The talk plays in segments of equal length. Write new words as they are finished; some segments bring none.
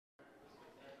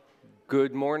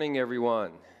Good morning,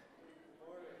 everyone.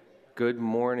 Good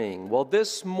morning. Well,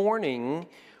 this morning,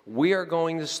 we are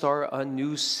going to start a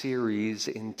new series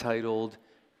entitled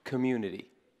Community.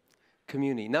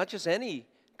 Community. Not just any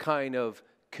kind of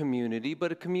community,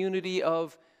 but a community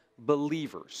of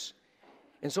believers.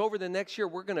 And so over the next year,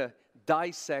 we're going to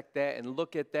dissect that and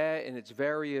look at that in its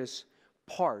various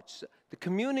parts. The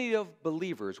community of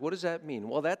believers, what does that mean?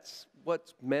 Well, that's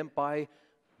what's meant by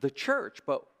the church.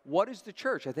 But what is the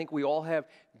church? I think we all have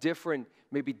different,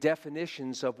 maybe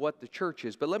definitions of what the church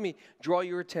is. But let me draw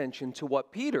your attention to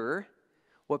what Peter,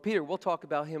 we'll talk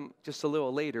about him just a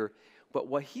little later, but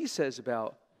what he says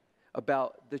about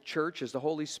the church as the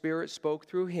Holy Spirit spoke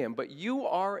through him. But you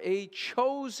are a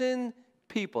chosen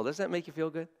people. Doesn't that make you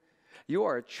feel good? You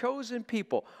are a chosen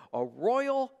people, a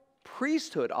royal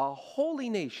priesthood, a holy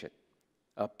nation,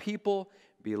 a people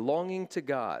belonging to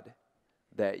God,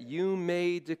 that you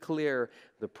may declare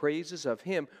the praises of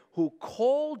him who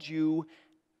called you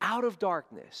out of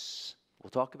darkness.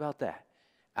 We'll talk about that.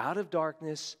 Out of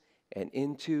darkness and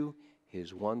into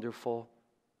his wonderful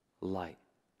light.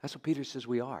 That's what Peter says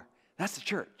we are. That's the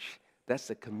church. That's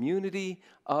the community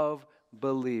of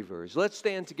believers. Let's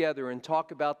stand together and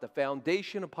talk about the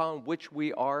foundation upon which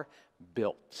we are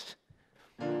built.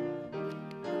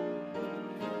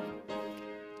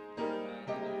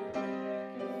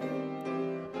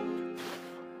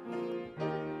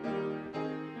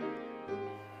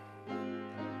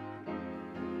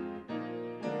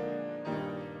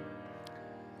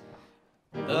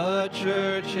 The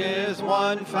church is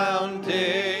one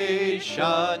foundation,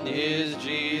 is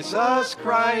Jesus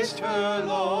Christ her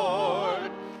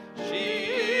Lord. She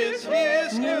is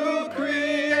his new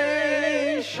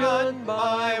creation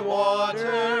by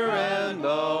water and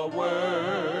the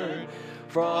word.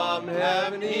 From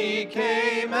heaven he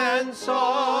came and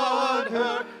sought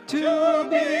her to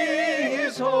be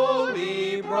his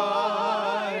holy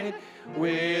bride.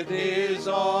 With his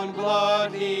own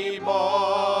blood he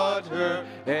bought her,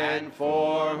 and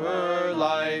for her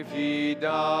life he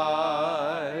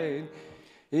died.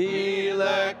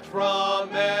 Elect from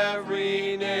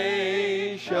every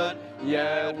nation,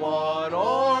 yet one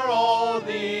o'er all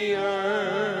the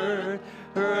earth.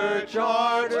 Her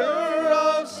charter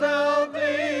of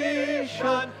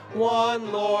salvation,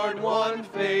 one Lord, one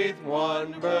faith,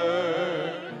 one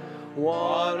birth.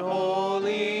 One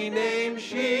holy name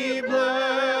she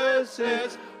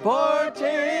blesses,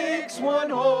 partakes one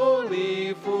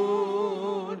holy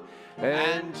food,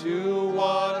 and to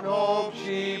one hope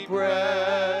she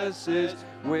presses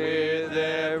with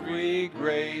every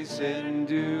grace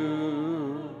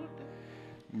endued.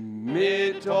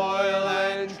 Mid toil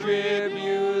and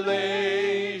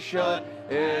tribulation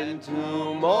and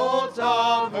tumult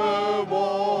of her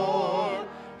war,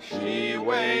 she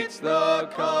waits the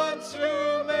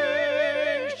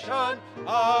consummation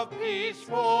of peace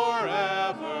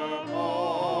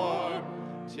forevermore,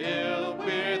 till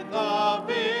with the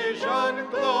vision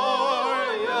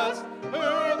glorious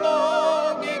her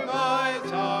longing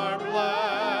eyes are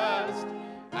blessed,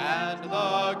 and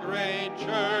the great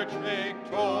church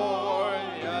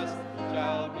victorious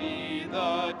shall be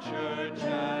the church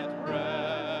at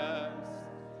rest.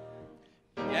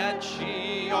 Yet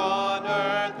she on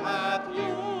earth hath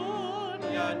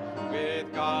union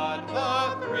with God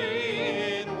the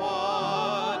Three in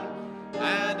One,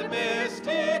 and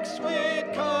mystic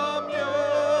sweet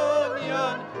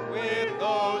communion with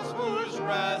those whose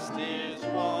rest is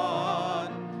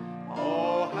won.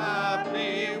 Oh,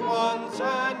 happy ones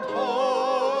and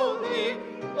holy,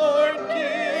 Lord,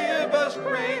 give us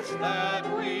grace that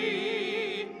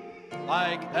we,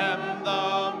 like them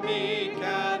the meek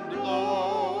and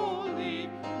lowly,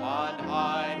 on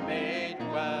high may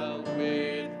dwell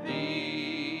with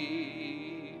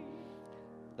thee.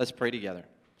 Let's pray together.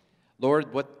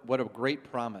 Lord, what a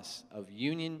great promise of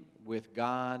union with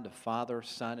God, the Father,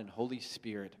 Son, and Holy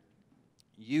Spirit.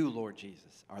 You, Lord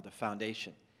Jesus, are the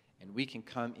foundation, and we can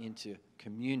come into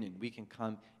communion. We can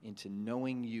come into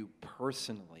knowing you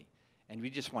personally, and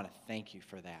we just want to thank you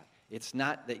for that. It's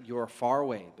not that you're far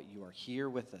away, but you are here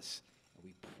with us.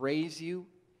 We praise you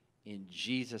in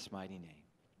Jesus' mighty name.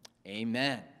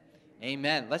 Amen.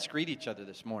 Amen. Let's greet each other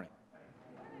this morning.